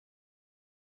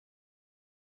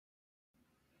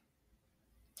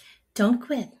Don't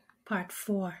Quit, Part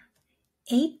 4.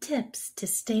 8 Tips to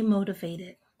Stay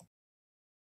Motivated.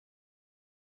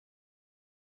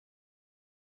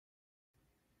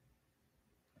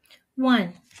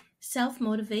 1.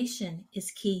 Self-motivation is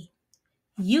key.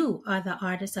 You are the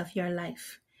artist of your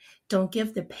life. Don't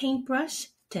give the paintbrush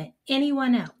to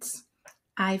anyone else.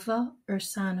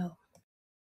 Ursano.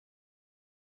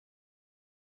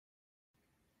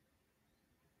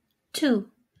 2.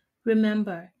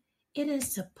 Remember, it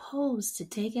is supposed to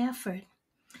take effort.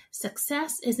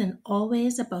 Success isn't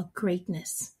always about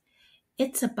greatness.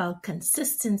 It's about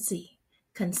consistency.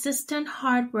 Consistent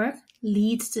hard work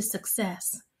leads to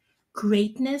success.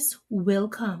 Greatness will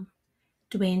come.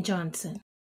 Dwayne Johnson.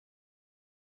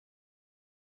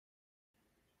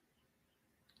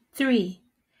 3.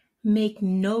 Make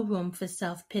no room for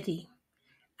self-pity.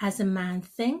 As a man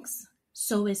thinks,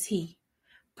 so is he.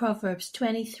 Proverbs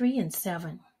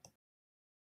 23:7.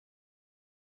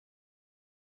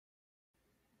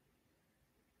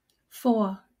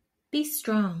 4. Be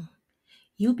strong.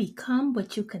 You become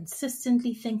what you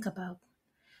consistently think about.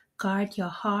 Guard your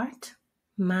heart,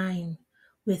 mind,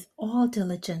 with all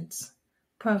diligence.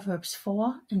 Proverbs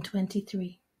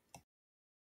 4:23.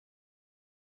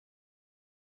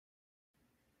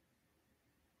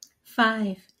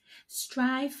 5.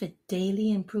 Strive for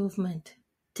daily improvement.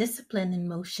 Discipline in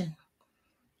motion.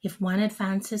 If one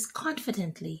advances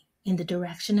confidently in the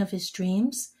direction of his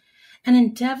dreams and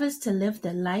endeavors to live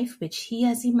the life which he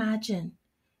has imagined,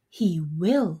 he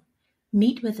will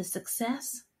meet with a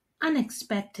success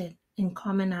unexpected in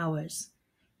common hours.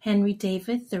 Henry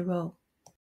David Thoreau.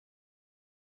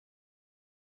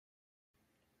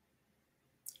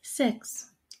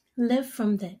 6. Live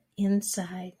from the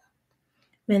inside.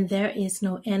 When there is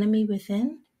no enemy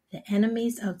within, the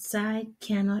enemies outside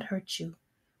cannot hurt you.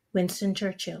 Winston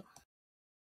Churchill.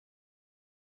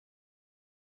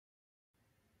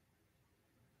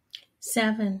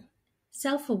 7.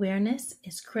 Self-awareness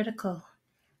is critical.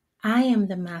 I am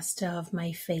the master of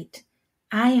my fate.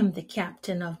 I am the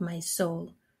captain of my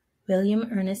soul. William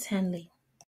Ernest Henley.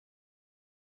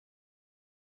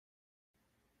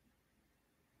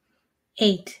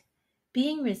 8.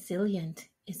 Being resilient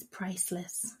is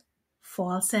priceless.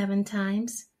 Fall 7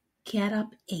 times, get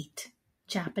up 8.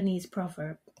 Japanese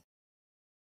proverb.